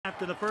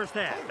left in the first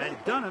half, and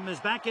Dunham is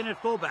back in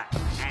at fullback.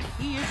 And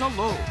he is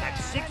alone at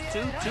 6'2",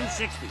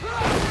 260.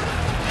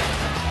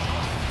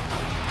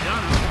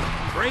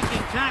 Dunham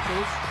breaking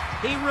tackles.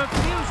 He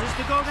refuses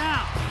to go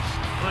down,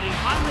 but he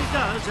finally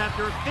does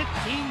after a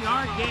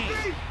 15-yard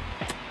gain.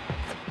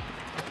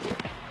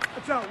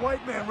 That's how a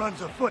white man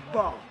runs a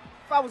football.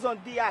 If I was on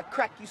D, I'd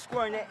crack you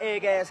square in that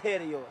egg-ass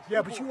head of yours.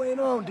 Yeah, but you ain't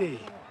on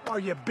D. Are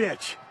you,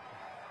 bitch?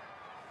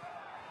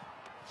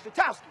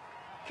 Stratowski,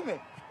 come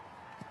here.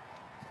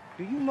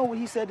 Do you know what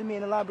he said to me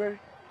in the library?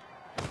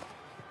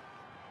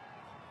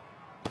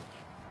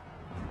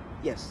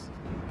 Yes,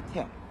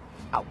 him.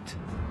 Out.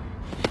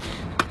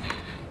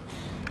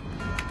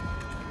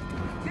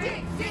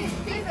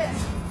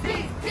 Defense!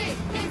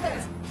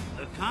 Defense!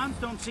 The Cons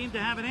don't seem to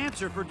have an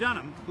answer for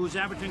Dunham, who's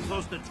averaging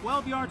close to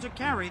 12 yards a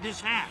carry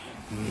this half.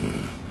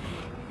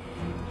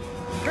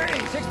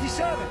 Green,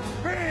 67!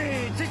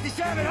 Green,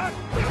 67! Up!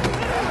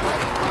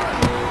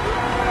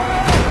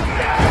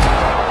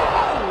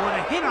 Oh, what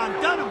a hit on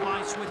Dunham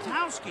by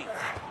Switowski.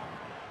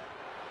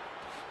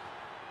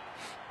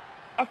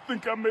 I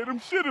think I made him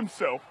shit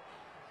himself.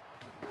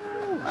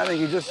 I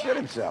think he just shit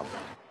himself.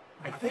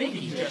 I think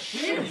he just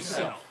shit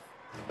himself.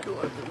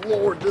 Good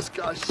Lord, this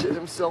guy shit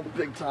himself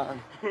big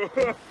time.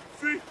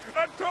 See,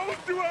 I told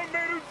you I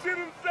made him shit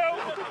himself.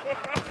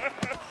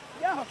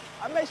 Yo,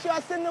 I made sure I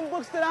send them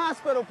books to the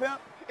hospital,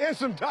 pimp. And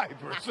some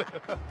diapers.